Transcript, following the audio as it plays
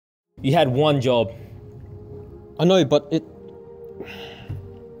You had one job. I know, but it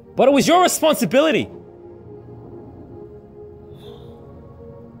was your responsibility.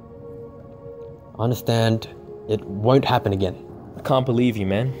 I understand it won't happen again. I can't believe you,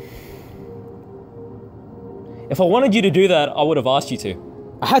 man. If I wanted you to do that, I would have asked you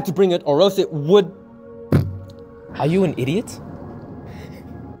to. I had to bring it or else it would... Are you an idiot?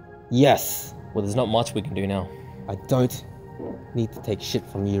 Yes. Well, there's not much we can do now. I don't need to take shit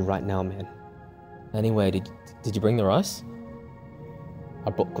from you right now, man. Anyway, did you bring the rice? I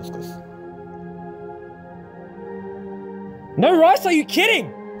brought Cous Cous. No rice? Are you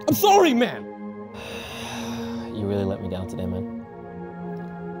kidding? I'm sorry, man! You really let me down today, man.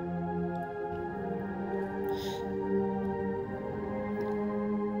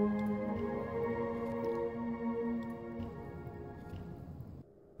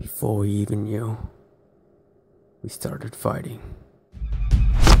 Before we even knew, we started fighting.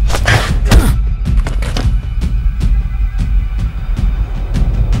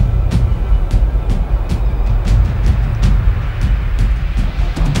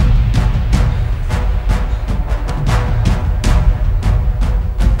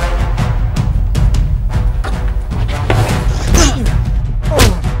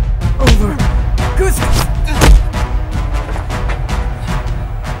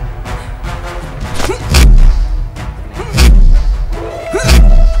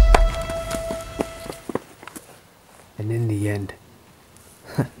 And in the end,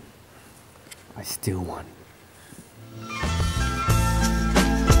 I still won.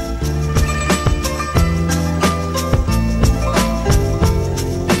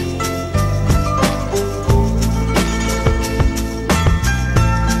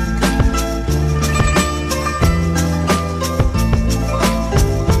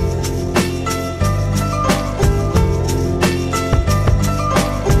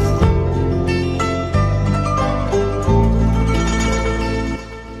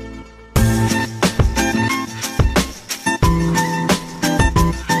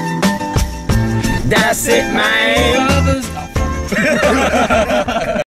 That's it, man.